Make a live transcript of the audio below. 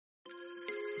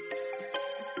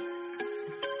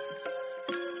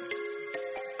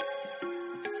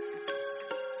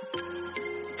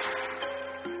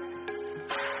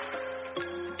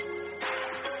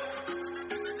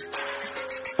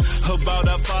about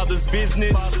our Father's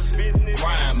business.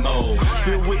 Grind mode,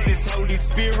 filled with His Holy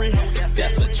Spirit.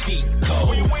 That's a cheat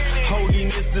code.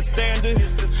 Holiness the standard.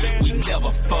 We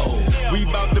never fold. We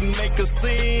about to make a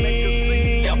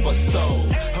scene episode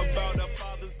about our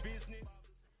Father's business.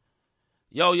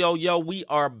 Yo, we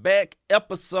are back.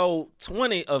 Episode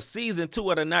 20 of season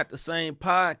 2 of the Not the Same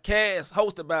podcast,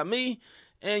 hosted by me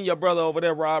and your brother over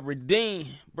there, Rob Redeem.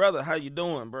 Brother, how you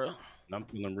doing, bro? I'm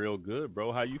feeling real good,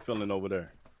 bro. How you feeling over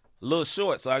there? A little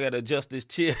short, so I got to adjust this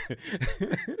chair.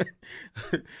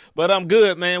 But I'm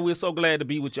good, man. We're so glad to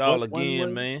be with y'all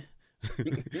again, man.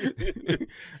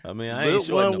 I mean, I ain't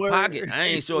short in the pocket. I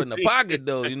ain't short in the pocket,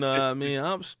 though. You know what I mean?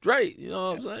 I'm straight. You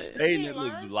know what I'm saying? Staying it,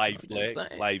 light flex. You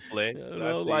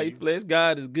know, light flex.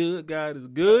 God is good. God is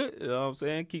good. You know what I'm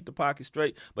saying? Keep the pocket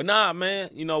straight. But nah,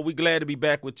 man, you know, we glad to be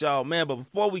back with y'all, man. But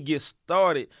before we get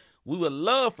started, we would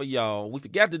love for y'all, we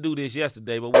forgot to do this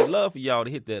yesterday, but we'd love for y'all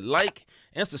to hit that like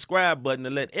and subscribe button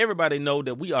to let everybody know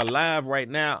that we are live right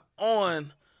now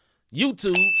on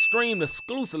YouTube, streamed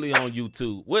exclusively on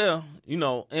YouTube. Well, you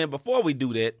know, and before we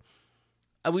do that,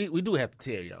 we do have to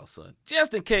tell y'all, son,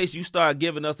 just in case you start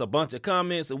giving us a bunch of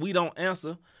comments and we don't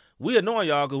answer, we annoying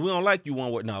y'all because we don't like you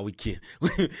one word. No, we kidding.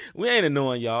 We ain't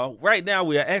annoying y'all. Right now,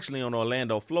 we are actually on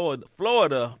Orlando,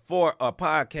 Florida for a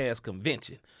podcast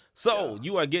convention. So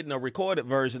you are getting a recorded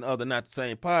version of the Not the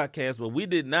Same podcast, but we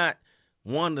did not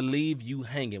want to leave you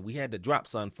hanging. We had to drop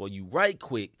something for you right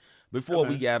quick before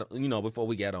we got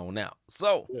on out.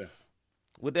 So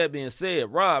with that being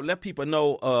said, Rob, let people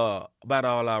know about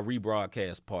all our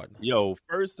rebroadcast partners. Yo,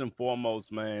 first and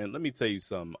foremost, man, let me tell you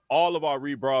something. All of our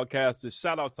rebroadcasters,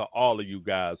 shout out to all of you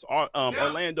guys.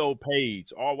 Orlando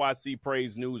Page, RYC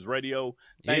Praise News Radio.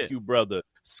 Thank you, brother.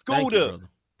 Scooter.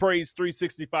 Praise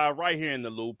 365 right here in the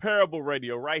Loop. Parable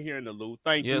Radio right here in the Loop.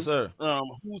 Thank you. Yes, sir.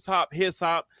 Who's Hop, His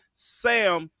Hop,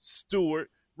 Sam Stewart,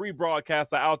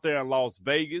 rebroadcaster out there in Las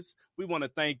Vegas. We want to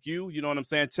thank you. You know what I'm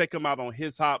saying? Check him out on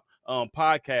His Hop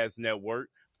podcast network.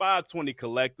 520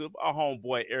 Collective, our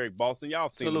homeboy Eric Boston. Y'all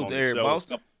seen him on the Eric show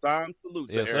Boston. a couple times.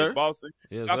 Salute to Yes, Eric Boston.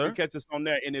 Yes, Y'all sir. can catch us on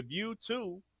there. And if you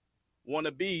too want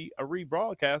to be a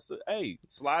rebroadcaster, hey,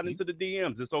 slide into the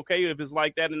DMs. It's okay if it's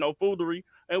like that and no foolery,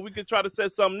 and we can try to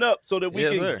set something up so that we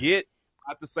can get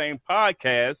Not the Same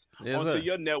podcast onto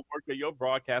your network or your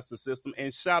broadcaster system.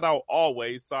 And shout out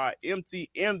always to our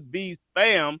MTMV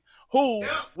fam, who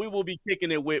we will be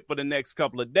kicking it with for the next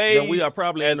couple of days. That we are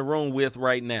probably in the room with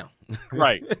right now.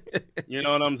 Right. You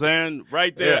know what I'm saying?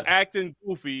 Right there, acting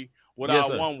goofy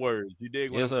without one word. You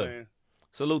dig what I'm saying?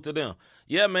 Salute to them.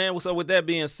 Yeah, man. So with that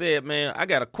being said, man, I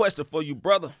got a question for you,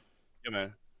 brother. Yeah,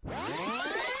 man.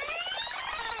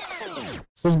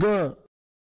 What's good?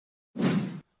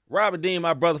 Robert Dean,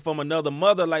 my brother from another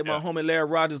mother, like my homie Larry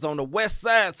Rogers on the west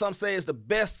side. Some say it's the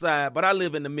best side, but I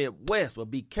live in the Midwest. But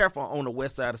be careful on the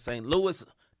west side of St. Louis.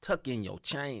 Tuck in your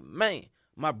chain. Man,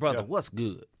 my brother, what's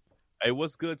good? Hey,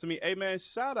 what's good to me? Hey, man,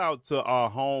 shout out to our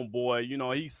homeboy. You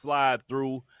know, he slide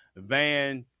through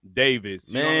Van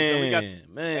Davis. You know what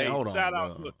I'm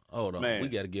saying? Hold on. Man. We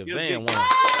got to give Van one.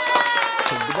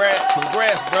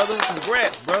 Congrats, brother.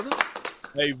 Congrats, brother.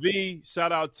 Hey, V,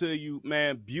 shout out to you,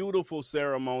 man. Beautiful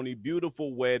ceremony,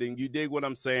 beautiful wedding. You dig what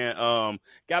I'm saying?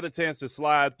 Got a chance to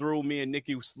slide through. Me and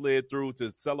Nikki slid through to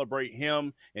celebrate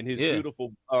him and his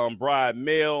beautiful bride,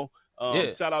 Mel.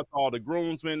 Shout out to all the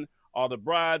groomsmen, all the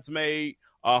bridesmaids.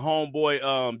 Our homeboy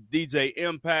DJ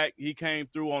Impact, he came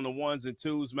through on the ones and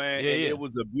twos, man. And it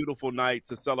was a beautiful night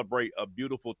to celebrate a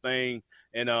beautiful thing.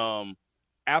 And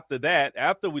after that,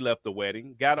 after we left the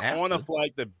wedding, got on a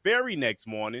flight the very next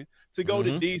morning to go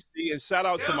to D.C. And shout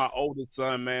out to my oldest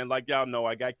son, man. Like y'all know,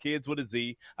 I got kids with a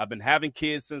Z. I've been having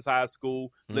kids since high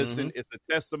school. Listen, it's a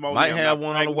testimony. Might have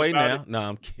one on the way now. No,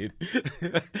 I'm kidding.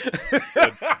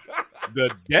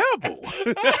 The devil.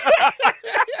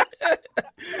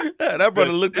 That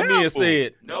brother looked at me and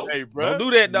said, "No, hey, bro, don't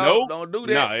do that, dog. Nope. Don't do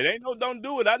that. No, it ain't no don't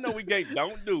do it. I know we can't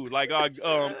don't do like our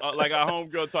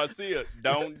homegirl Tarsia.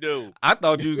 Don't do. I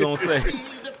thought you was gonna say. 5,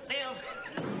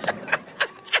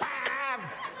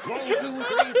 1, 2, 3,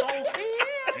 4.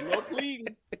 Ain't no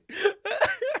pleading.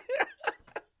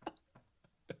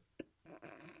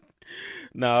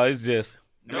 No, it's just.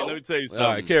 Let me tell you something.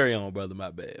 All right, carry on, brother. My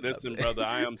bad. Listen, brother,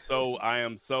 I am so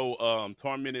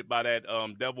tormented by that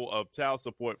devil of child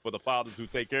support for the fathers who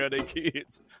take care of their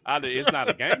kids. It's not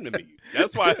a game to me.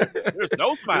 That's why there's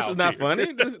no smiles. This is not here.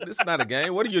 funny. This is not a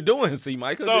game. What are you doing, C.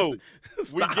 Michael? So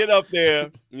we get up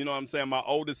there. You know what I'm saying? My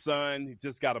oldest son, he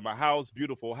just got in my house,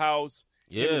 beautiful house.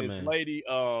 Yeah, this man. lady,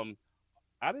 I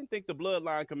didn't think the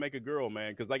bloodline could make a girl,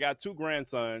 man, because I got 2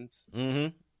 grandsons. Mm-hmm.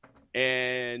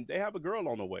 and they have a girl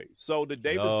on the way. So the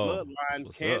Davis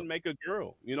bloodline can make a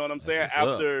girl. You know what I'm saying?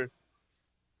 After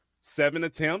 7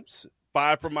 attempts,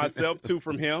 5 from myself, 2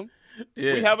 from him,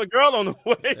 we have a girl on the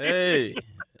way.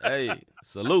 Hey,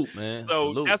 salute, man.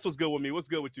 So salute. That's what's good with me. What's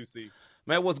good with you, C?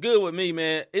 Man, what's good with me,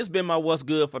 man, it's been my what's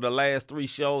good for the last 3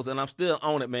 shows, and I'm still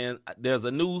on it, man. There's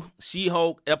a new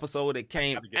She-Hulk episode that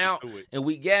came out, and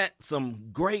we got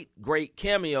some great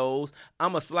cameos.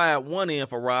 I'm going to slide one in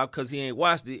for Rob because he ain't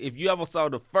watched it. If you ever saw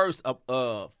the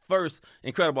first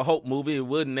Incredible Hulk movie, it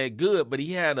wasn't that good, but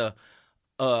he had a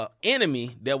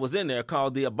enemy that was in there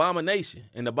called the Abomination,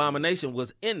 and the Abomination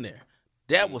was in there.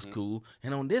 That was cool.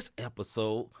 And on this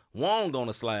episode, Wong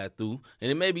gonna slide through,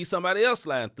 and it may be somebody else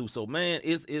sliding through. So, man,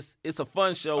 it's a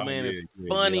fun show, man. It's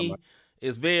funny.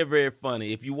 It's very, very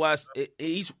funny. If you watch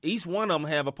each one of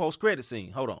them have a post-credit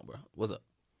scene. Hold on, bro. What's up?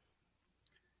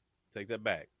 Take that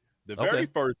back. The very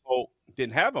first Hulk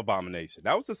didn't have Abomination.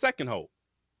 That was the second Hulk.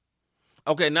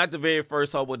 Okay, not the very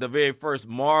first Hulk, but the very first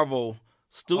Marvel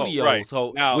Studios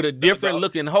Hulk with a different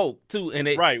looking Hulk too. And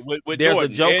with there's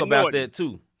Norton, a joke Ed about Norton. that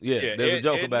too. Yeah, there's a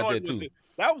joke about that too.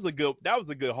 That was a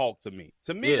good Hulk to me.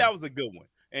 To me, that was a good one.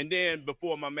 And then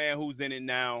before my man who's in it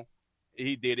now,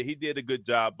 he did it. He did a good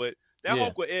job. But that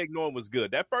Hulk with Ed Norton was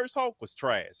good. That first Hulk was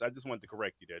trash. I just wanted to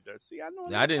correct you there. See, I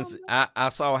know. I didn't. I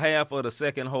saw half of the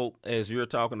second Hulk as you're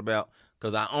talking about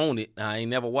because I own it. I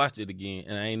ain't never watched it again,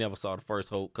 and I ain't never saw the first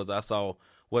Hulk because I saw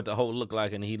what the Hulk looked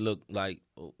like, and he looked like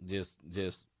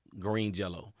just green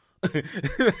jello.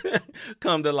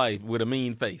 Come to life with a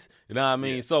mean face. You know what I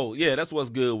mean? Yeah. So, yeah, that's what's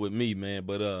good with me, man.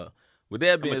 But with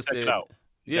that being said,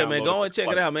 man, go and check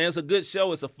it out, man. It's a good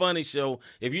show. It's a funny show.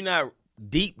 If you're not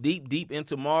deep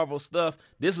into Marvel stuff,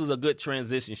 this is a good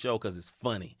transition show because it's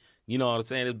funny. You know what I'm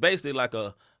saying? It's basically like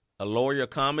a lawyer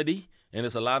comedy, and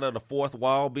it's a lot of the fourth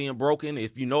wall being broken.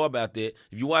 If you know about that,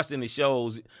 if you watch any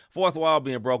shows, fourth wall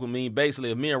being broken mean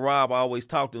basically if me and Rob always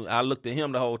talked to, I looked at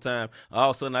him the whole time. All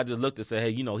of a sudden, I just looked and said,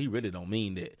 hey, he really don't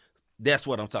mean that. That's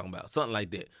what I'm talking about. Something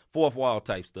like that. Fourth wall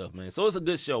type stuff, man. So it's a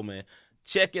good show, man.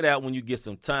 Check it out when you get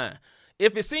some time.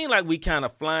 If it seems like we kind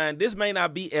of flying, this may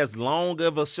not be as long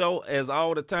of a show as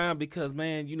all the time because,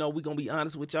 man, we're going to be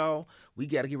honest with y'all. We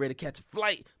got to get ready to catch a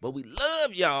flight, but we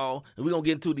love y'all, and we're going to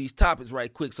get into these topics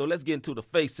right quick. So let's get into the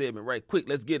face segment right quick.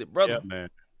 Let's get it, brother. Yeah, man.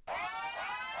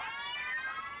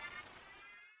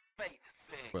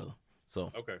 Brother.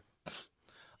 So. Okay.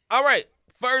 All right.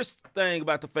 First thing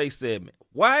about the face segment.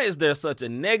 Why is there such a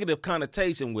negative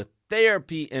connotation with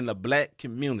therapy in the black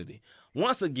community?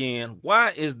 Once again,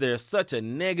 why is there such a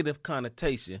negative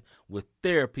connotation with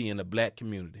therapy in the black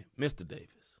community? Mr. Davis.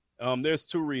 There's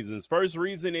 2 reasons. First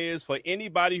reason is for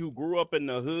anybody who grew up in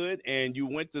the hood and you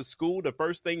went to school, the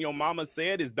first thing your mama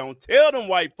said is don't tell them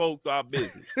white folks our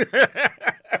business.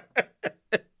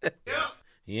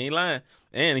 He ain't lying.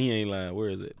 And he ain't lying. Where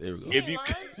is it? There we go. If you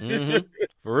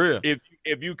For real.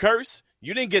 If you curse,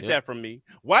 you didn't get that from me.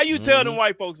 Why you tell them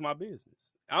white folks my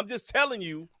business? I'm just telling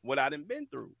you what I done been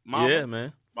through. Mama, yeah,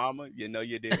 man. Mama, you know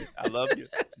you did it. I love you,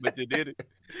 but you did it.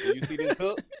 And you see this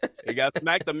hook? It got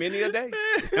smacked a many a day.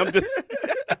 I'm just.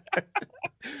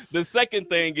 The second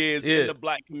thing is in the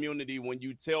black community, when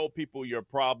you tell people your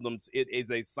problems, it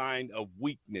is a sign of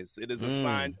weakness. It is a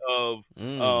sign of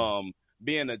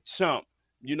being a chump.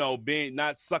 Being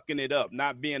not sucking it up,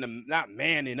 not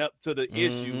manning up to the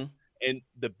issue. And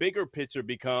the bigger picture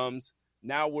becomes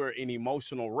now we're an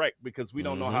emotional wreck because we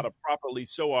don't know how to properly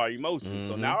show our emotions.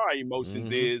 So now our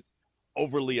emotions is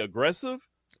overly aggressive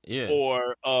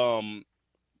or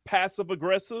passive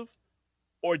aggressive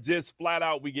or just flat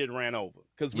out we get ran over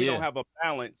because we don't have a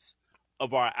balance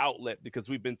of our outlet because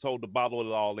we've been told to bottle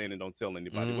it all in and don't tell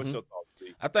anybody. What's your thoughts,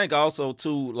 Steve? I think also,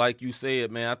 too, like you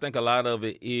said, man, I think a lot of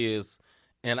it is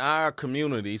in our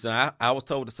communities, and I was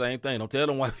told the same thing. Don't tell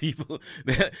them white people.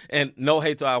 And no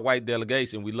hate to our white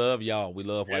delegation. We love y'all. We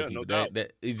love white people.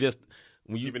 That it's just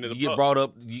when you get brought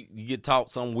up, you get taught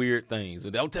some weird things.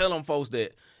 So don't tell them folks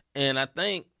that. And I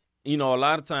think, a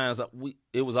lot of times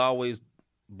it was always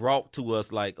brought to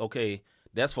us like, okay,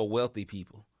 that's for wealthy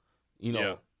people.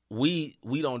 We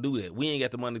don't do that. We ain't got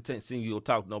the money to send you or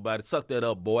talk to nobody. Suck that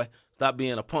up, boy. Stop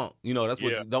being a punk. That's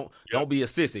what you don't be a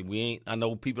sissy. I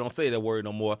know people don't say that word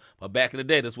no more, but back in the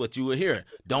day, that's what you were hearing.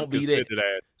 Don't be that.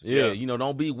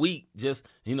 Don't be weak. Just,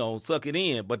 suck it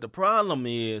in. But the problem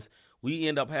is we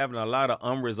end up having a lot of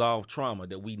unresolved trauma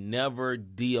that we never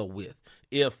deal with.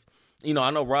 If,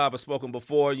 I know Rob has spoken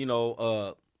before,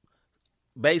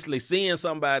 basically seeing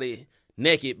somebody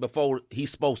naked before he's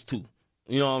supposed to.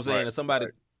 You know what I'm saying? And somebody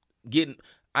getting.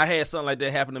 I had something like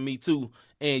that happen to me too,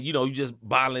 and you just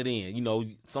bottle it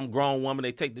in. Some grown woman,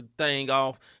 they take the thing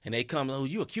off and they come, oh,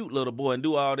 you a cute little boy, and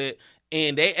do all that,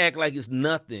 and they act like it's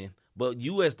nothing. But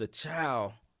you as the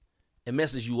child, it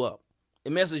messes you up.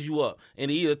 It messes you up,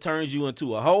 and it either turns you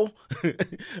into a hoe,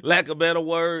 lack of better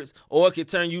words, or it can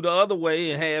turn you the other way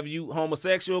and have you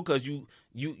homosexual because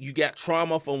you got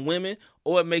trauma from women,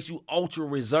 or it makes you ultra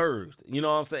reserved. You know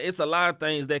what I'm saying? It's a lot of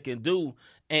things that can do,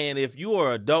 and if you are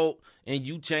an adult and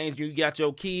you change, you got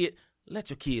your kid, let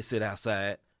your kid sit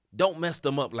outside. Don't mess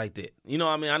them up like that. You know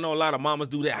what I mean? I know a lot of mamas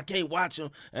do that. I can't watch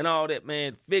them and all that,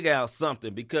 man. Figure out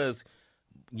something, because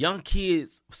young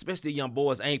kids, especially young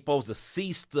boys, ain't supposed to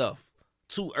see stuff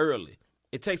too early.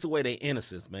 It takes away their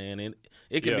innocence, man, and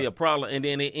it can be a problem. And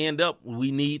then they end up, we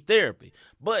need therapy.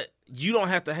 But you don't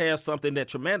have to have something that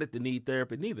traumatic to need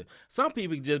therapy neither. Some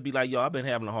people can just be like, yo, I've been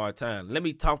having a hard time. Let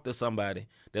me talk to somebody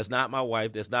that's not my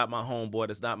wife, that's not my homeboy,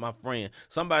 that's not my friend.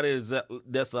 Somebody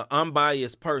that's an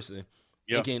unbiased person.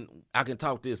 Yeah. I can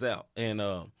talk this out. And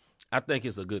I think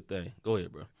it's a good thing. Go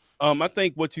ahead, bro. I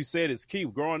think what you said is key.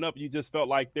 Growing up, you just felt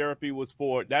like therapy was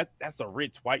for that's a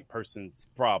rich white person's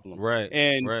problem. Right.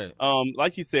 And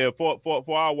like you said, for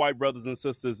our white brothers and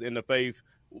sisters in the faith,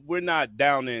 we're not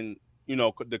down in,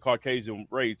 the Caucasian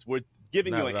race. We're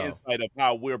giving you an insight of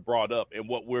how we're brought up and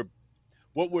what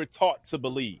we're taught to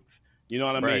believe. You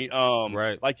know what I mean?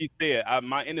 Right. Like you said,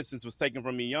 my innocence was taken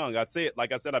from me young.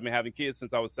 Like I said, I've been having kids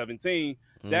since I was 17.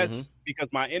 That's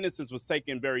because my innocence was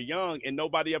taken very young and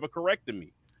nobody ever corrected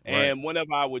me. And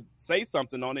whenever I would say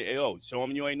something on it, show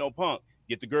them you ain't no punk.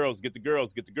 Get the girls.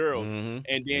 And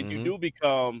then you do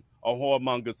become a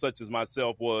whoremonger such as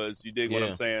myself was. You dig what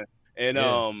I'm saying? And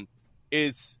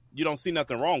you don't see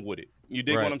nothing wrong with it. You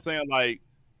dig what I'm saying? Like,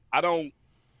 I don't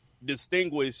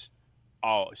distinguish,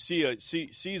 she's a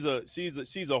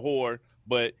whore,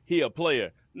 but he a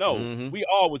player. No, we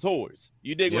all was whores.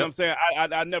 You dig what I'm saying?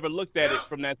 I never looked at it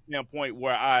from that standpoint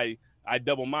where I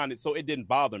double-minded, so it didn't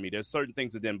bother me. There's certain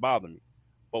things that didn't bother me.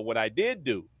 But what I did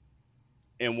do,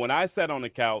 and when I sat on the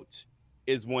couch,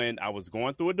 is when I was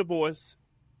going through a divorce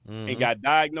and got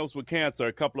diagnosed with cancer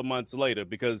a couple of months later,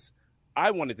 because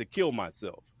I wanted to kill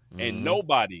myself. And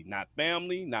nobody, not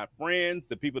family, not friends,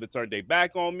 the people that turned their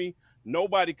back on me,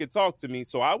 nobody could talk to me.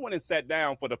 So I went and sat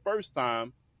down for the first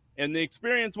time, and the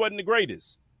experience wasn't the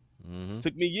greatest.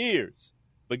 Took me years.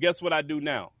 But guess what I do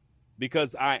now?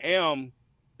 Because I am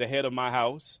the head of my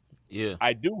house. Yeah.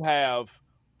 I do have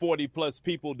 40 plus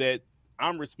people that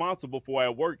I'm responsible for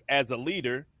at work as a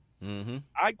leader.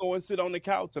 I go and sit on the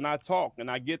couch and I talk and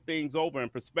I get things over in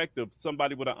perspective.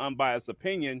 Somebody with an unbiased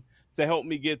opinion to help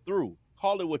me get through.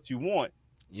 Call it what you want.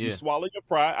 You swallow your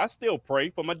pride. I still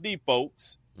pray for my deep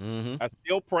folks. I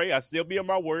still pray. I still be in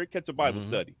my word, catch a Bible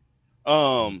study.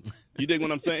 You dig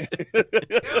what I'm saying?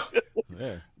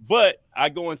 But I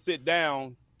go and sit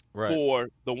down for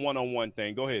the one-on-one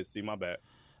thing. Go ahead, see, my bad.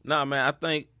 Nah, man, I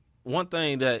think one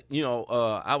thing that,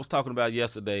 I was talking about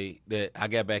yesterday that I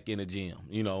got back in the gym,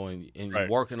 and you're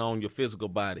working on your physical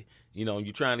body.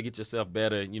 You're trying to get yourself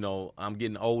better. I'm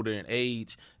getting older in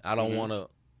age. I don't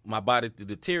want my body to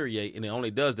deteriorate, and it only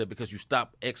does that because you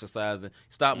stop exercising,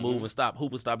 stop moving, stop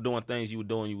hooping, stop doing things you were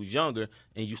doing when you was younger,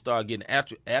 and you start getting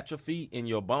atrophy in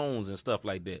your bones and stuff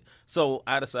like that. So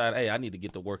I decided, hey, I need to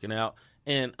get to working out,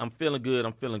 and I'm feeling good.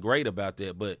 I'm feeling great about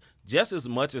that. But just as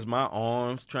much as my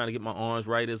arms, trying to get my arms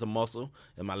right is a muscle,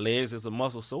 and my legs is a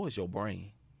muscle, so is your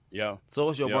brain. Yeah. So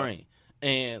is your brain.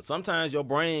 And sometimes your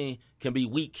brain can be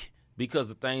weak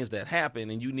because of things that happen,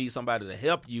 and you need somebody to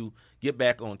help you get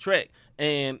back on track.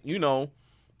 And,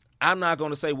 I'm not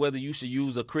going to say whether you should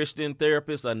use a Christian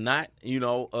therapist or not.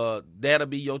 That'll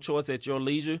be your choice at your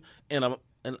leisure. And I'm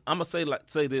going to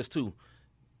say this too.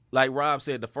 Like Rob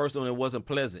said, the first one, it wasn't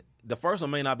pleasant. The first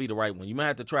one may not be the right one. You might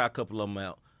have to try a couple of them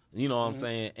out. You know what I'm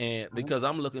saying? And because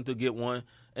I'm looking to get one,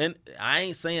 and I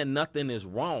ain't saying nothing is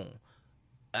wrong.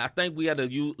 I think we had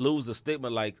to lose the stigma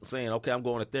like saying, okay, I'm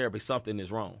going to therapy, something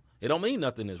is wrong. It don't mean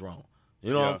nothing is wrong.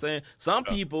 You know what I'm saying? Some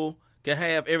people can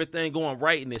have everything going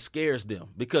right and it scares them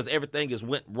because everything has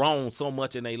went wrong so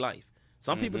much in their life.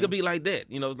 Some people could be like that.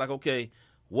 It's like, okay,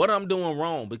 what I'm doing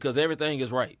wrong because everything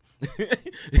is right.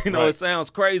 It sounds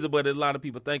crazy, but a lot of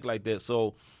people think like that.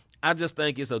 So I just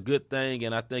think it's a good thing,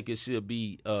 and I think it should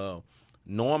be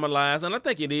normalized, and I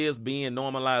think it is being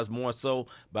normalized more so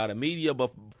by the media,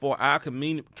 but for our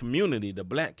community, the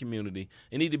black community,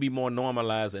 it need to be more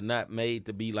normalized and not made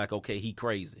to be like, okay, he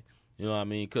crazy. You know what I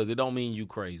mean? Because it don't mean you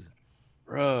crazy.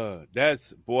 Bruh,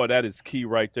 that is key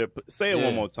right there. Say it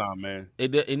one more time, man.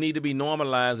 It need to be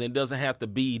normalized, and it doesn't have to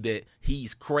be that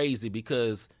he's crazy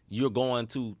because you're going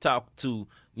to talk to,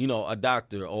 a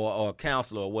doctor or a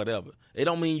counselor or whatever. It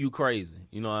don't mean you crazy.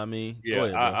 You know what I mean? Yeah, Go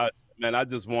ahead, man, I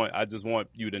just want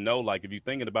you to know, like, if you're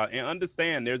thinking about and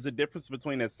understand, there's a difference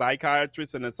between a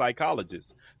psychiatrist and a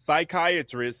psychologist.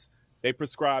 Psychiatrists, they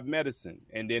prescribe medicine,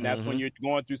 and then that's when you're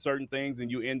going through certain things and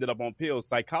you ended up on pills.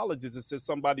 Psychologist is just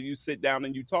somebody you sit down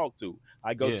and you talk to.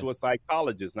 I go to a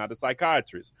psychologist, not a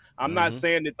psychiatrist. I'm not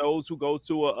saying that those who go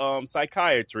to a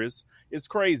psychiatrist is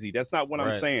crazy. That's not what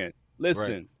I'm saying.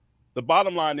 Listen, the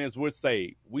bottom line is we're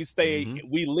saved. We stay,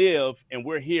 we live, and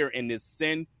we're here in this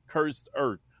sin-cursed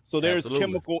earth. So there's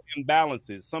chemical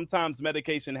imbalances. Sometimes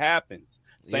medication happens.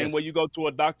 Same way you go to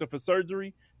a doctor for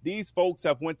surgery. These folks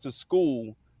have went to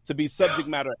school to be subject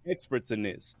matter experts in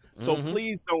this. So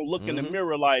please don't look in the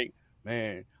mirror like,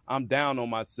 man, I'm down on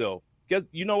myself. Because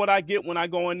you know what I get when I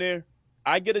go in there?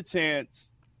 I get a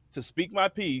chance to speak my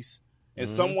piece, and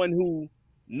someone who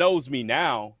knows me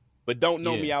now but don't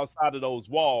know me outside of those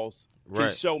walls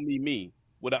can show me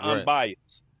with an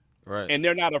unbiased. Right. And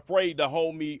they're not afraid to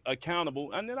hold me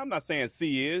accountable. And then I'm not saying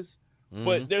C is,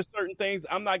 but there's certain things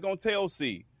I'm not going to tell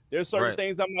C. There's certain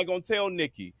things I'm not going to tell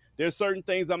Nikki. There's certain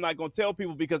things I'm not going to tell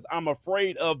people because I'm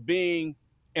afraid of being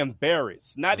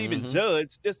embarrassed, not even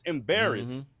judged, just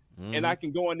embarrassed. And I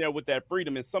can go in there with that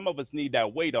freedom. And some of us need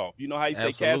that weight off. You know how you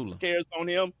say cast your cares on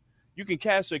him? You can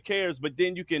cast your cares, but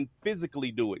then you can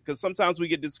physically do it. Because sometimes we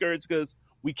get discouraged because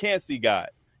we can't see God.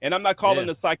 And I'm not calling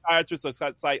a psychiatrist or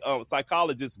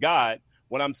psychologist God.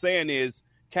 What I'm saying is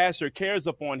cast your cares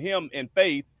upon him in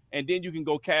faith, and then you can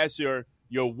go cast your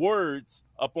words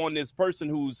upon this person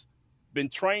who's been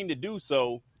trained to do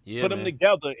so, put them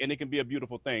together, and it can be a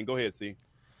beautiful thing. Go ahead, C.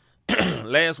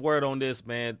 Last word on this,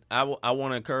 man. I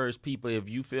want to encourage people, if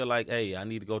you feel like, hey, I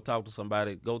need to go talk to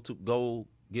somebody, go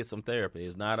get some therapy.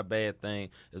 It's not a bad thing.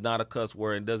 It's not a cuss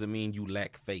word. It doesn't mean you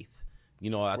lack faith.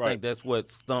 I think that's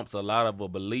what stumps a lot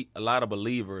of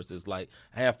believers is like,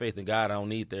 I have faith in God. I don't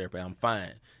need therapy. I'm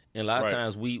fine. And a lot of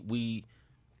times we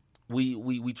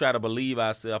try to believe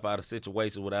ourselves out of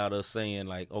situations without us saying,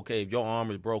 like, okay, if your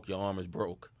arm is broke, your arm is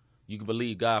broke. You can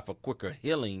believe God for quicker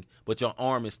healing, but your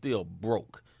arm is still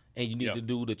broke. And you need to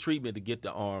do the treatment to get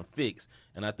the arm fixed.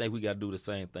 And I think we got to do the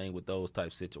same thing with those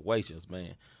type situations,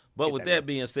 man. But with that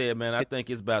being said, man, I think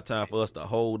it's about time for us to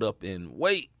hold up and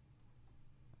wait.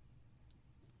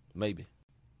 Maybe.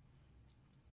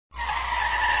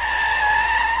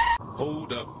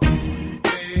 Hold up.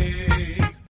 Hey.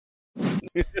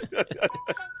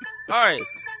 All right.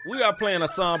 We are playing a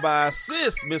song by our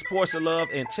sis, Miss Portia Love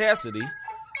and Chastity.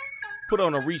 Put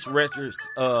on a Reach Records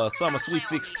Summer Sweet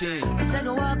 16.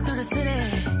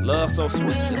 Love So Sweet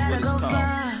is what it's called.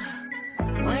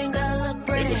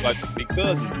 They look like to be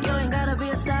cousins. They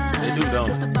do,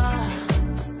 don't they?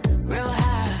 A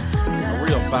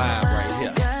real vibe right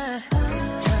here.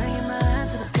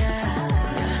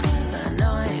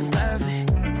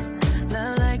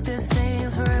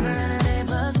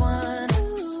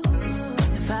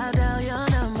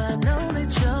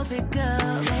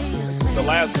 The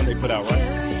last one they put out, right?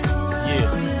 Yeah.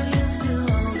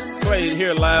 Played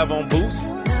here live on Boost.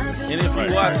 And if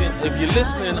you're watching, if you're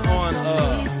listening on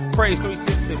Praise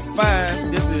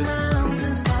 365, this is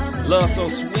Love So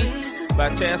Sweet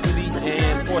by Chastity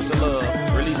and Portia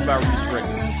Love, released by Reach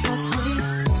Records.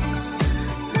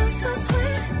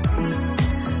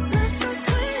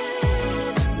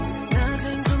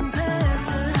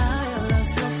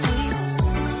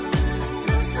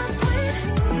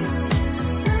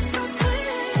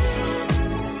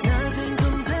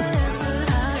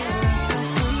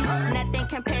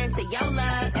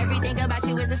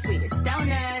 The sweetest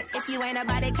donuts. If you ain't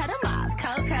about it, cut them off.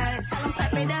 Cold cuts. Tell them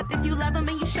clap it up if you love them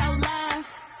and you show love.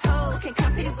 Who can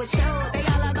compete with you? They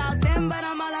all about them, but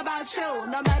I'm all about you.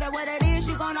 No matter what it is,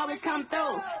 you gon' always come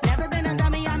through. Never been a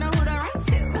dummy, I know who to run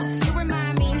to. You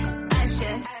remind me,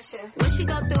 Usher. What she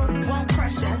go through, won't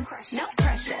crush her. No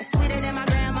pressure. Sweeter than my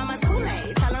grandmama's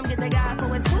Kool-Aid. Tell them get the guy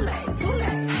for it's too late.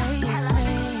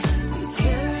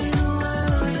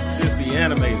 Since the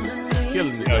animated,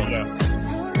 killing it. Yeah.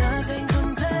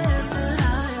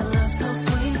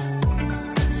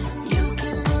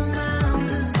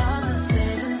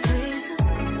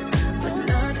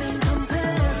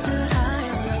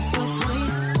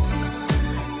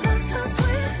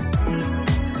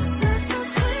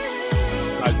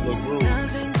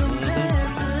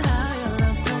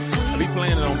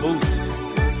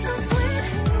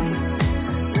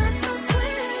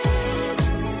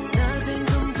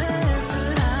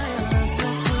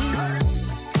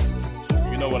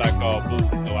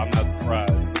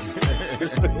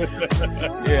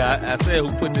 Yeah, I said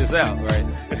who put this out, right?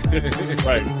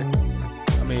 Right.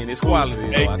 I mean, it's quality.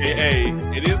 Though, AKA,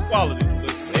 it is quality.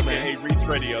 AKA Reach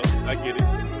Radio. I get it.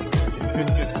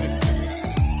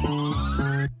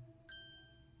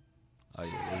 Oh,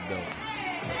 yeah, that's dope.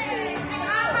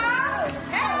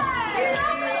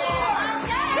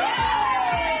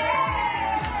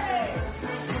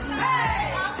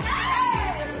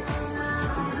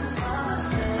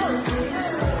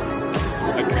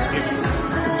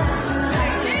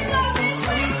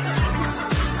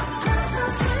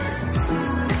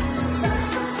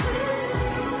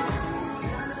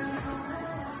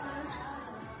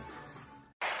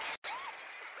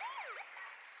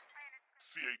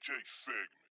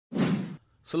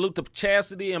 Salute to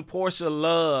Chastity and Portia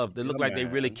Love. They look like they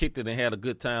really kicked it and had a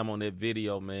good time on that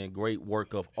video, man. Great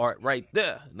work of art right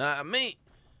there. Know what I mean?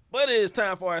 But it is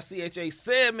time for our CHA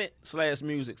segment /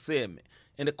 music segment.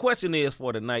 And the question is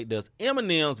for tonight, does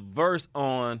Eminem's verse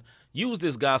on Use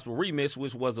This Gospel Remix,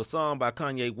 which was a song by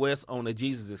Kanye West on the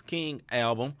Jesus is King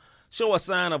album, show a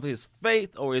sign of his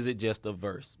faith, or is it just a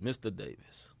verse? Mr.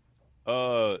 Davis.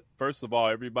 First of all,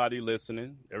 everybody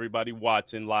listening, everybody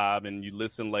watching live, and you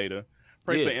listen later,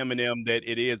 pray for Eminem that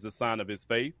it is a sign of his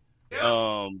faith.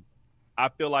 I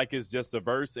feel like it's just a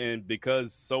verse, and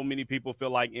because so many people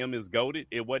feel like M is goated,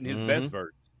 it wasn't his best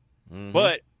verse.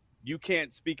 But you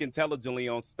can't speak intelligently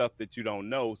on stuff that you don't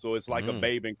know, so it's like a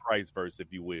babe in Christ verse,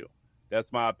 if you will.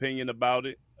 That's my opinion about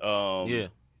it. I'll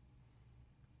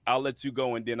let you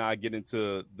go, and then I'll get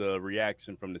into the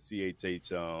reaction from the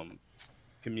CHH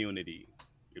community,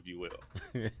 if you will.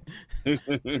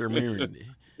 Community.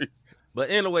 But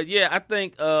anyway, yeah, I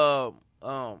think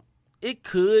it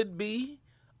could be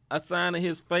a sign of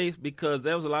his faith because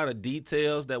there was a lot of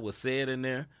details that were said in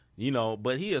there, you know,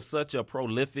 but he is such a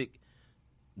prolific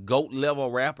GOAT level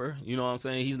rapper. You know what I'm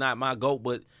saying? He's not my GOAT,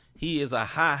 but he is a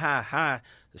high,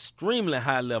 extremely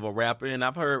high level rapper. And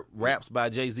I've heard raps by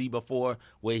Jay-Z before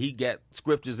where he got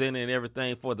scriptures in it and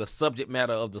everything for the subject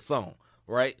matter of the song.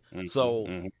 Right?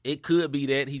 So it could be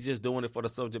that he's just doing it for the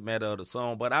subject matter of the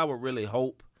song, but I would really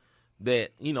hope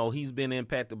that, you know, he's been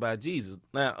impacted by Jesus.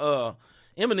 Now,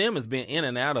 Eminem has been in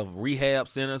and out of rehab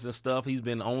centers and stuff. He's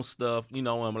been on stuff, you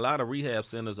know, and a lot of rehab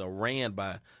centers are ran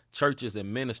by churches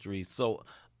and ministries. So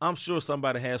I'm sure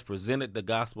somebody has presented the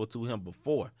gospel to him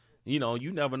before. You know,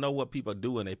 you never know what people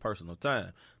do in their personal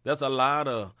time. There's a lot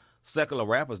of secular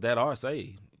rappers that are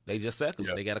saved. They just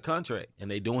secular. Yep. They got a contract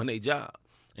and they doing their job.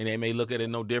 And they may look at it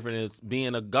no different as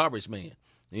being a garbage man.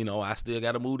 You know, I still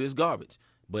got to move this garbage.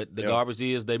 But the garbage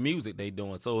is their music they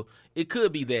doing. So it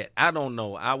could be that. I don't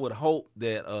know. I would hope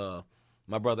that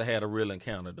my brother had a real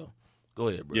encounter, though. Go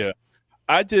ahead, bro. Yeah.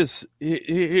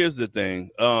 Here's the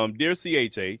thing. Dear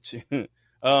CHH,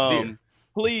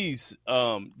 please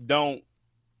don't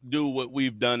do what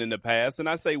we've done in the past. And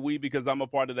I say we because I'm a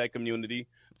part of that community.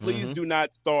 Please do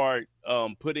not start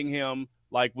putting him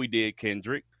like we did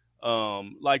Kendrick.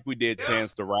 Like we did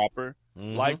Chance the Rapper,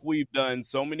 like we've done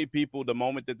so many people. The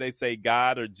moment that they say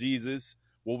God or Jesus,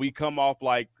 will we come off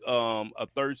like a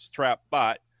thirst trap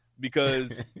bot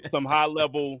because some high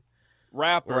level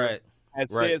rapper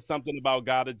has said something about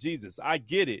God or Jesus. I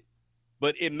get it,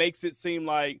 but it makes it seem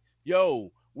like,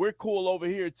 yo, we're cool over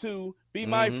here too. Be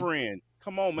my friend.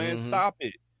 Come on, man, stop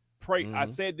it. Pray. I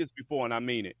said this before, and I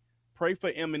mean it. Pray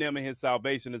for Eminem and his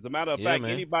salvation. As a matter of fact,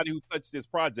 anybody who touched this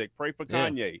project, pray for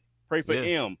Kanye. Pray for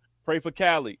M. Pray for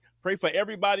Cali. Pray for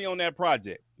everybody on that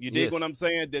project. You dig what I'm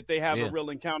saying? That they have a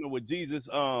real encounter with Jesus.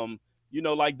 You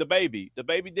know, like DaBaby.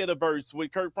 DaBaby did a verse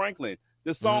with Kirk Franklin.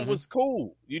 The song was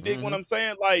cool. You dig what I'm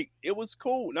saying? Like, it was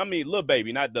cool. I mean, Lil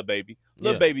Baby, not DaBaby.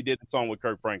 Lil Baby did the song with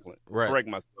Kirk Franklin. Correct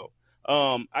myself.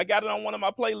 I got it on one of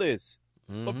my playlists.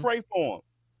 But pray for him.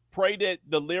 Pray that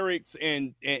the lyrics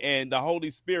and the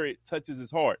Holy Spirit touches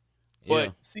his heart.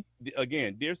 But see,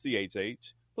 again, dear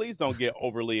CHH, please don't get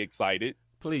overly excited.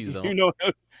 Please don't. You know,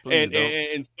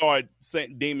 and start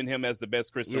deeming him as the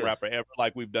best Christian rapper ever,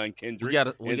 like we've done Kendrick.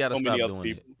 We gotta stop doing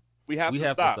it. We have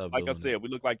to stop. Like I said, we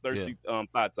look like thirsty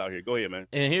thoughts out here. Go ahead, man.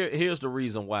 And here's the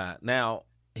reason why. Now,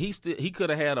 he could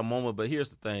have had a moment, but here's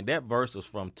the thing. That verse was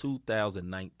from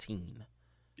 2019.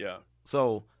 Yeah.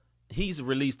 So he's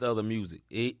released other music.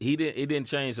 It didn't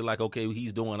change to like, okay,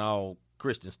 he's doing all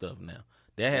Christian stuff now.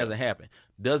 That hasn't happened.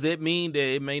 Does it mean that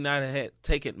it may not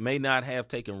have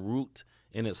taken root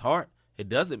in his heart? It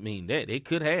doesn't mean that. It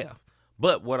could have.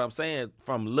 But what I'm saying,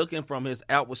 from looking from his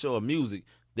outward show of music,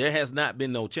 there has not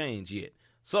been no change yet.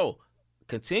 So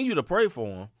continue to pray for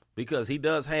him because he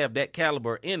does have that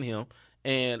caliber in him.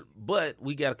 But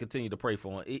we got to continue to pray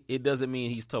for him. It doesn't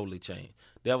mean he's totally changed.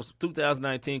 That was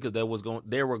 2019 because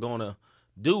they were going to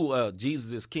do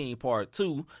Jesus is King Part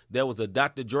 2. There was a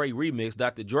Dr. Dre remix.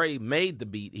 Dr. Dre made the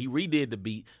beat. He redid the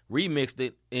beat, remixed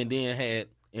it, and then had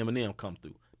Eminem come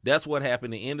through. That's what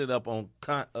happened. It ended up on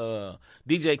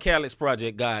DJ Khaled's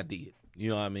project, God Did. You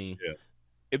know what I mean? Yeah.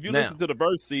 If you listen to the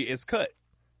verse, see, it's cut.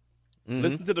 Mm-hmm.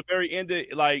 Listen to the very end.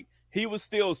 Like, he was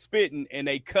still spitting, and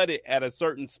they cut it at a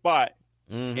certain spot.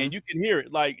 Mm-hmm. And you can hear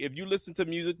it. Like, if you listen to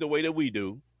music the way that we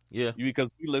do,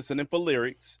 because we listening for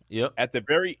lyrics, at the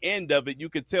very end of it, you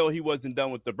could tell he wasn't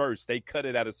done with the verse. They cut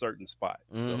it at a certain spot.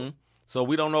 Mm-hmm. So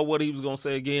we don't know what he was going to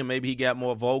say again. Maybe he got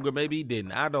more vulgar. Maybe he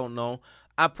didn't. I don't know.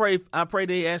 I pray that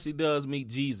he actually does meet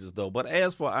Jesus, though. But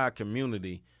as for our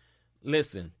community,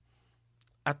 listen,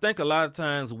 I think a lot of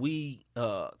times we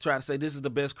try to say this is the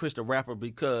best Christian rapper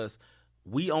because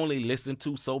we only listen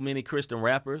to so many Christian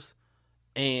rappers.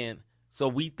 And so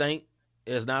we think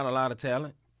there's not a lot of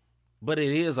talent, but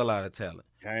it is a lot of talent.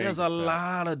 There's a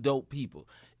lot of dope people.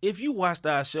 If you watched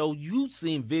our show, you've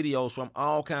seen videos from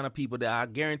all kind of people that I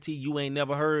guarantee you ain't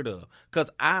never heard of. Because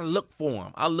I look for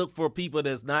them. I look for people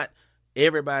that's not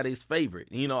everybody's favorite.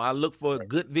 You know, I look for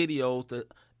good videos to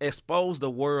expose the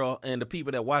world and the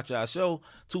people that watch our show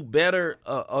to better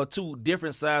or to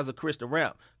different sides of Christian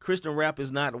rap. Christian rap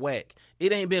is not whack.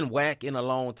 It ain't been whack in a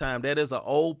long time. That is an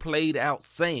old played out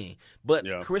saying. But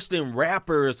Christian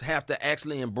rappers have to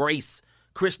actually embrace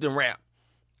Christian rap.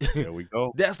 There we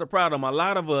go. That's the problem. A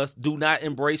lot of us do not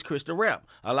embrace Christian rap.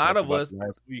 A lot of us,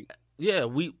 a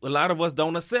lot of us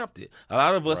don't accept it. A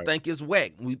lot of us think it's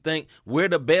whack. We think we're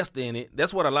the best in it.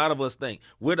 That's what a lot of us think.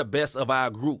 We're the best of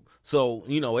our group. So,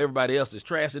 you know, everybody else is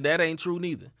trash, and that ain't true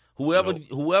neither.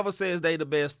 Whoever says they the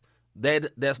best,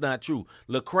 that's not true.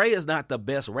 Lecrae is not the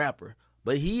best rapper,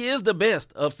 but he is the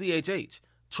best of CHH.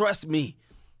 Trust me.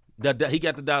 He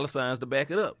got the dollar signs to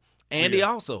back it up. Andy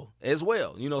also, as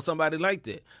well, you know, somebody like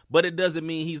that. But it doesn't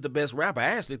mean he's the best rapper. I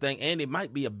actually think Andy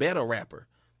might be a better rapper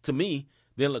to me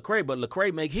than Lecrae, but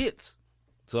Lecrae make hits.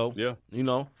 So, you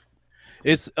know.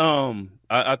 It's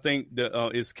I think that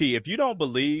it's key. If you don't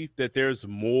believe that there's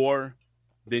more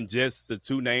than just the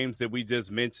two names that we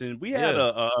just mentioned, we had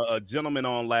a gentleman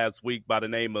on last week by the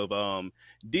name of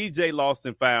DJ Lost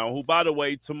and Found, who, by the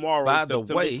way, tomorrow,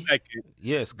 September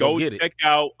 2nd, go get check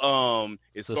out.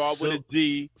 It starts with a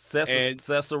G.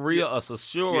 Caesarea or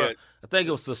Sashura. Yeah. I think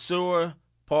it was Sashura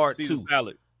Part 2.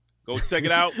 Salad. Go check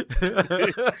it out.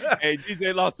 Hey,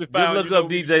 DJ Lost and Found. Just look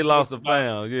up DJ Lost and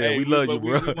Found. Yeah, we love you,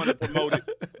 bro. We want to promote it.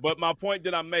 But my point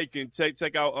that I'm making,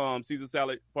 check out Caesar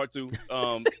Salad Part 2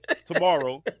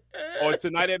 tomorrow or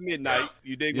tonight at midnight.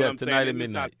 You dig what I'm saying? Tonight at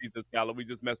midnight. It's not Caesar Salad. We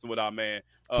just messing with our man.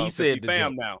 He said he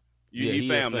fam now. He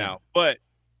fam now. But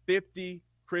 50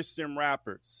 Christian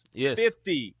rappers. Yes.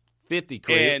 50,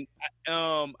 Craig.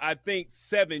 And I think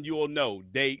 7 you'll know.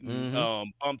 Dayton,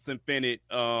 Bumps Infinite,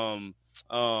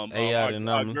 our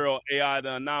girl AI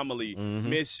the Anomaly,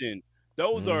 Mission.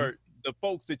 Those are the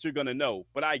folks that you're gonna know.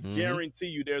 But I guarantee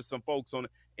you there's some folks on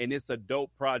it, and it's a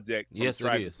dope project from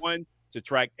track 1 to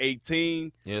track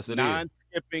 18. Yes, it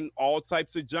non-skipping all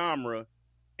types of genre.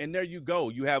 And there you go.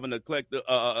 You have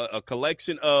a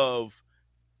collection of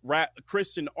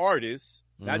Christian artists,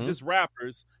 not just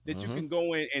rappers, that you can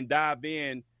go in and dive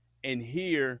in and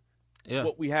hear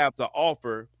what we have to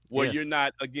offer, where you're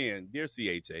not, again, dear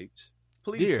CHH,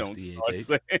 please don't start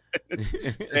saying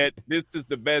that this is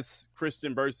the best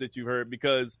Christian verse that you've heard,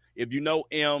 because if you know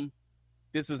M,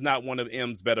 this is not one of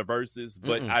M's better verses,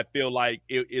 but I feel like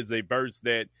it is a verse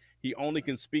that he only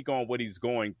can speak on what he's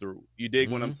going through. You dig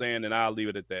what I'm saying? And I'll leave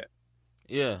it at that.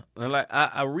 Yeah. And like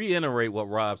I reiterate what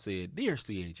Rob said. Dear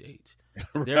CHH,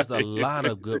 there's a lot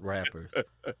of good rappers.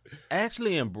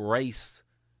 Actually embrace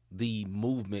the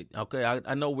movement. Okay,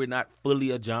 I know we're not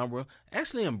fully a genre.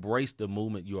 Actually embrace the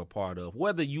movement you're a part of.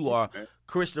 Whether you are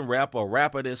Christian rap or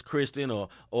rapper that's Christian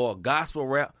or gospel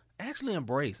rap, actually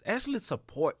embrace. Actually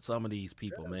support some of these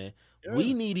people, man. Yeah.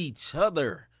 We need each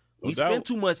other. We spend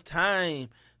too much time,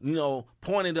 you know,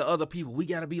 pointing to other people. We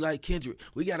got to be like Kendrick.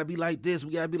 We got to be like this.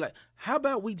 We got to be like, how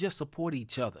about we just support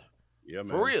each other? Yeah, man.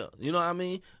 For real. You know what I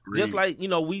mean? Just like, you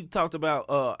know, we talked about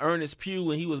Ernest Pugh,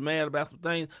 and he was mad about some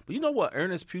things. But you know what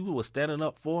Ernest Pugh was standing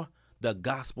up for? The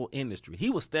gospel industry. He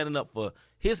was standing up for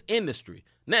his industry.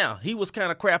 Now, he was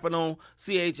kind of crapping on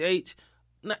CHH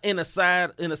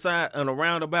in a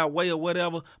roundabout way or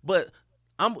whatever. But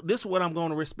this is what I'm going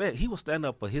to respect. He was standing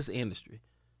up for his industry.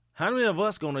 How many of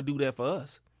us going to do that for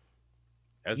us?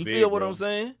 You feel what I'm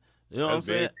saying? You know what I'm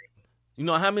saying? You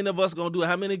know, how many of us going to do it?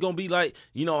 How many going to be like,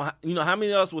 you know, how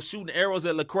many of us was shooting arrows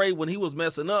at Lecrae when he was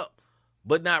messing up,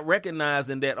 but not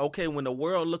recognizing that, okay, when the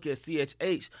world look at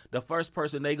CHH, the first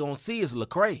person they going to see is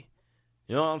Lecrae.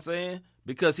 You know what I'm saying?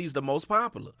 Because he's the most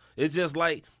popular. It's just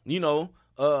like, you know,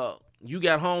 you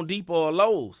got Home Depot or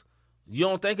Lowe's. You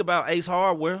don't think about Ace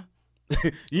Hardware.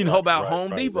 You know about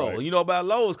Home Depot. You know about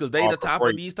Lowe's because they the top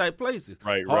of these type places.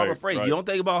 Harbor Freight. You don't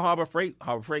think about Harbor Freight.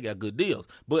 Harbor Freight got good deals.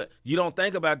 But you don't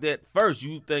think about that first.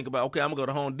 You think about, okay, I'm going to go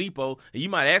to Home Depot, and you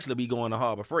might actually be going to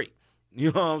Harbor Freight.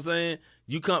 You know what I'm saying?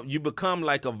 You become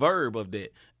like a verb of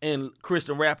that. And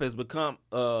Christian rap has become,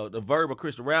 the verb of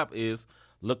Christian rap is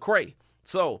Lecrae.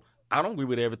 So I don't agree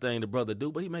with everything the brother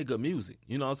do, but he make good music.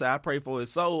 You know what I'm saying? I pray for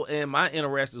his soul, and my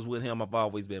interactions with him have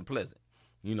always been pleasant.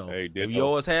 You know, if you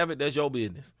always have it, that's your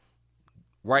business.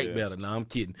 Better. No, I'm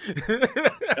kidding.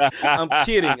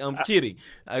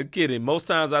 I'm kidding. Most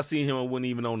times I see him, I wouldn't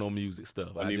even on no music stuff.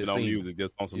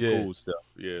 Just on some cool stuff.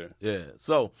 Yeah.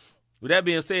 So, with that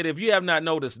being said, if you have not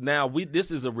noticed now,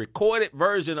 this is a recorded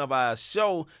version of our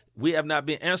show. We have not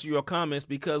been answering your comments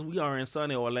because we are in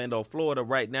sunny Orlando, Florida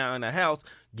right now in the house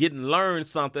learn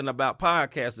something about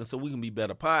podcasting so we can be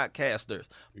better podcasters.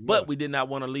 Yeah. But we did not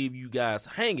want to leave you guys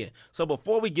hanging. So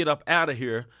before we get up out of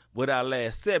here with our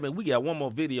last segment, we got one more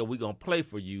video we're going to play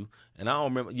for you. And I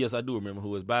don't remember. Yes, I do remember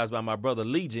who it is. It's by my brother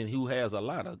Legion, who has a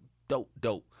lot of dope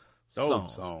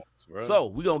songs. Right? So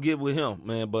we're going to get with him,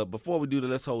 man. But before we do that,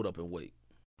 let's hold up and wait.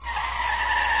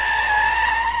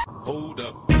 Hold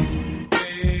up.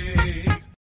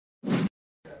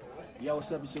 Yo,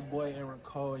 what's up? It's your boy Aaron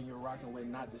Cole, and you're rocking with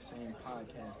Not the Same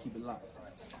Podcast. Keep it locked.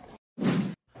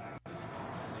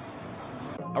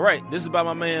 All right, this is by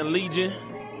my man Legion,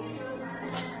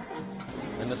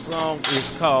 and the song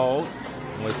is called,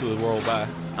 wait till it roll by,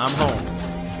 I'm Home.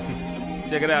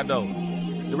 Check it out, though.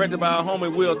 Directed by our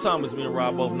homie Will Thomas. Me and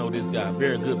Rob both know this guy.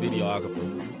 Very good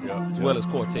videographer, as well as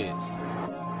Cortez.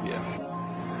 Yeah.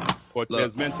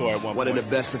 Cortez mentor at one of the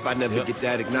best if I never get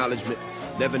that acknowledgement.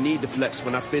 Never need to flex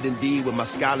when I fit indeed with my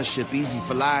scholarship. Easy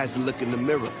for lies and look in the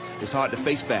mirror. It's hard to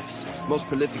face facts. Most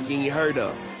prolific you ain't heard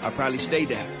of. I probably stay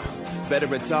there.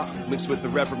 Veteran talk mixed with the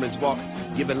reverence walk.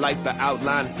 Giving life the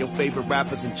outline of your favorite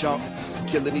rappers in chalk.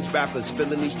 Killing these rappers,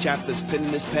 filling these chapters,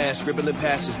 pinning this past, scribbling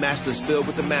past his masters, filled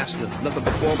with the master. Nothing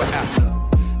before or after.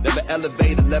 Never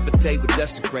elevate or levitate with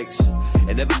desecrates.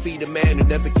 And never feed a man who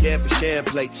never cared for sharing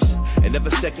plates. And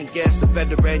never second guess the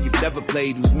veteran you've never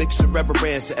played, who's mixed with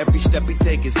reverence. So every step we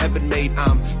take is heaven made.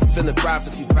 I'm fulfilling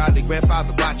prophecy, proudly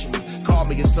grandfather watching me. Called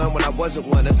me his son when I wasn't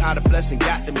one, that's how the blessing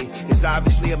got to me. It's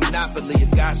obviously a monopoly,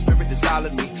 if God's spirit is all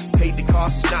in me. Paid the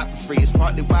cost is not for free, it's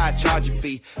partly why I charge a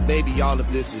fee. Maybe all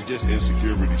of this is just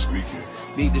insecurity speaking.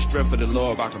 Need the strength of the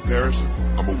Lord by comparison.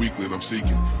 I'm a weakling, I'm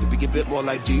seeking to be a bit more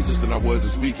like Jesus than I was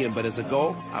this weekend. But as a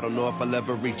goal, I don't know if I'll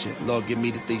ever reach it. Lord, give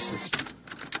me the thesis.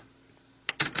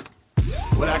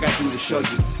 What I gotta do to show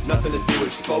you? Nothing to do,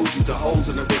 expose you to holes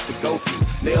in the wrist to go through.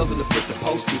 Nails in the foot to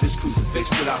post to. This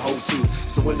crucifix that I hold to.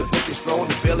 So when the book is thrown,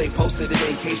 the bill ain't posted, it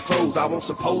ain't case closed. I won't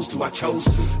suppose to, I chose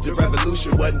to. The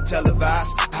revolution wasn't televised.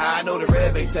 I know the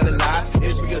rev ain't telling lies.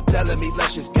 Israel telling me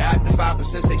flesh is God. The 5%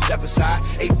 say step aside.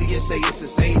 Atheists say it's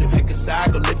insane to pick a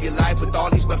side. Go live your life with all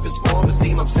these weapons formed. It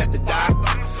seem I'm set to die.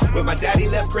 When my daddy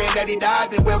left, granddaddy died,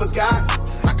 then where was God?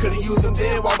 I couldn't use him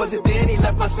then, why was it then he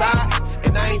left my side?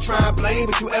 And I ain't trying to blame,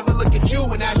 but you ever look at you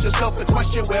and ask yourself the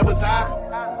question, where was I?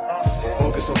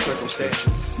 Focus on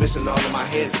circumstantial, missing all of my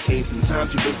hands that came through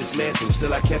times you've been dismantled.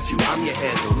 Still I kept you, I'm your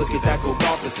handle. Look at that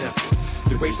Golgotha sample.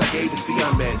 The grace I gave is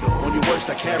beyond Mando. On your worst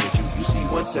I carried you, you see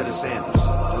one set of sandals.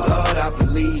 Lord, I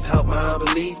believe, help my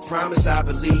unbelief. Promise I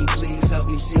believe, please help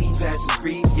me see past this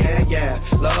grief. Yeah.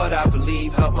 Lord, I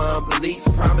believe, help my unbelief.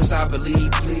 Promise I believe,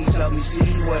 please help me see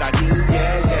what I need.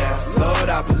 Yeah. Lord,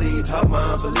 I believe, help my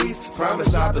unbelief.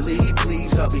 Promise I believe,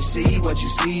 please help me see what you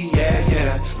see.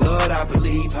 Yeah. Lord, I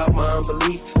believe, help my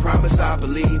unbelief. Promise I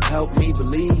believe, help me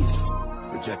believe.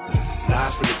 Rejected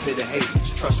lies from the pit of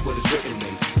Hades. Trust what is written,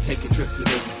 mate. Take a trip to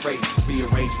the Euphrates.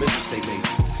 Rearrange mental state, mate.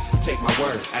 Take my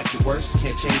word. At your worst,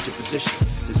 can't change your position.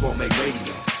 This won't make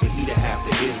radio. And he that have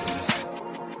the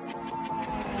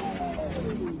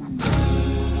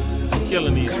ears.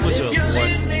 Killing these switch ups,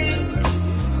 boy.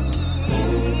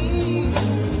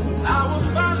 I will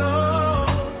follow.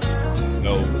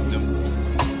 No.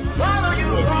 Follow you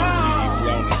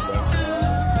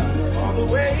all the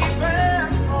way back.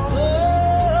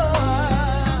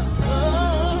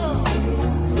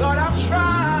 Lord, I'm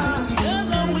trying.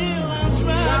 Yes, I will. I'm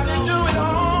trying to do it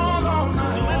all on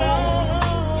my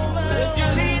own. If you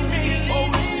lead me,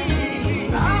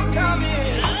 I'm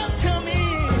coming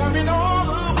all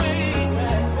the way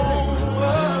back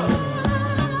home.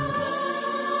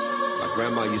 My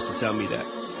grandma used to tell me that.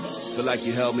 Feel like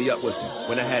you held me up with it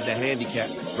when I had the handicap.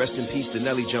 Rest in peace to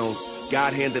Nelly Jones.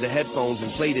 God handed her headphones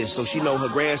and play this so she know her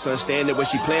grandson standing where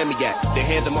she planned me at. They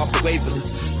hand him off the Waverly.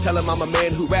 Tell him I'm a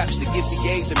man who raps, the gift he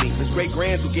gave to me. His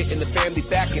great-grands will get in the family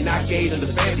back, and I gave him the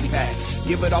family pack.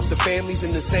 Give it off the families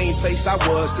in the same place I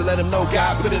was to let him know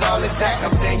God put it all intact.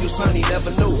 I'm Daniel's son, he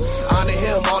never knew. Honor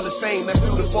him all the same, let's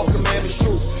do the 4 commandments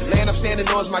truth. Land I'm standing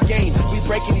on is my game. We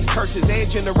breaking these curses and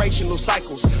generational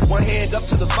cycles. One hand up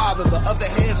to the Father, the other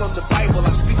hand's on the Bible.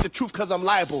 I speak the truth cause I'm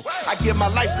liable. I give my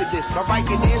life to this. My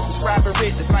writing is prescribing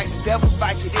writ. To fight the devil,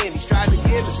 fight it in. He's trying to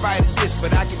give in spite of this,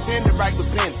 but I contend to write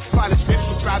with pens. Find the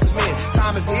scripture, drive them in.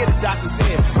 Time is here, the doctor's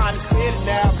in. Mine is clear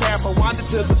now. Grandpa wandered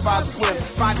to the Father's whim.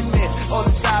 Finding men on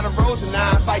the side of roads, and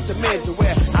I invite the men to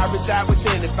where I reside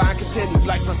within. If I continue,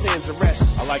 like my sins arrest.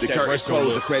 I like the that curtains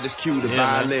closed, the credits cue, the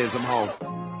violins. I'm home.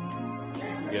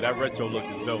 Yeah, that retro look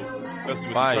is dope, especially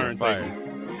with Fire, the turntable. fire.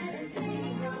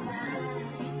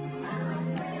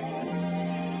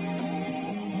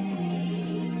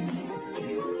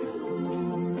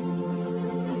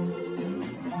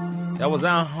 That was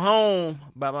Out Home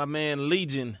by my man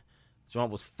Legion. Joint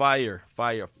was fire,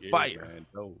 fire, fire. Man,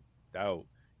 dope.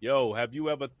 Yo, have you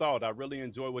ever thought, I really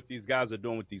enjoy what these guys are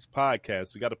doing with these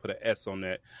podcasts. We got to put an S on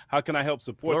that. How can I help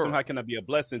support them? How can I be a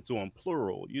blessing to them?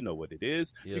 Plural. You know what it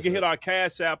is. Yes, you can sir. hit our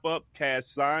Cash App up, cash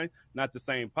sign, Not the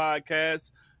Same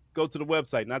Podcast. Go to the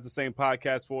website, Not the Same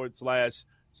Podcast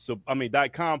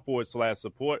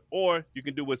 .com/support, or you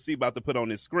can do what C about to put on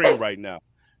his screen right now.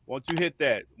 Once you hit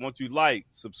that, once you like,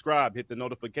 subscribe, hit the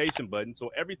notification button.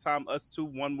 So every time us 2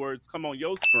 one words come on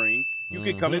your screen, you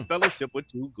can come in fellowship with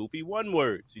 2 goofy one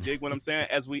words. You dig what I'm saying?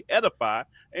 As we edify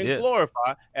and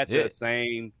glorify at the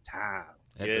same time.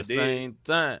 At the same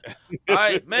time. All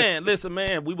right, man. Listen,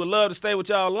 man, we would love to stay with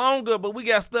y'all longer, but we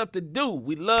got stuff to do.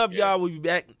 We love y'all. We'll be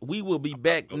back. We will be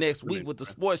back next week with the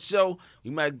sports show. We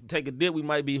might take a dip. We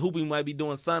might be hooping. We might be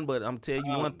doing something, but I'm telling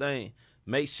you one thing.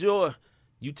 Make sure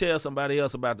you tell somebody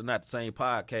else about the Not the Same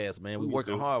Podcast, man. We're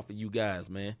working hard for you guys,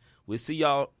 man. We'll see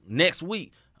y'all next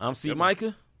week. I'm C.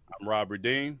 Micah. I'm Robert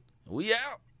Dean. We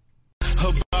out.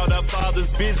 About our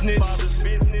Father's business.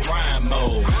 Rhyme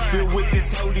mode. Filled with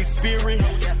this Holy Spirit.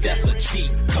 That's a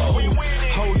cheat code.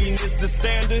 Holiness the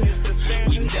standard.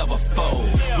 We never fold.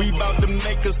 We about to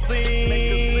make a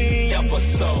scene.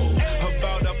 Episode.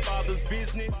 About our Father's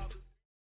business.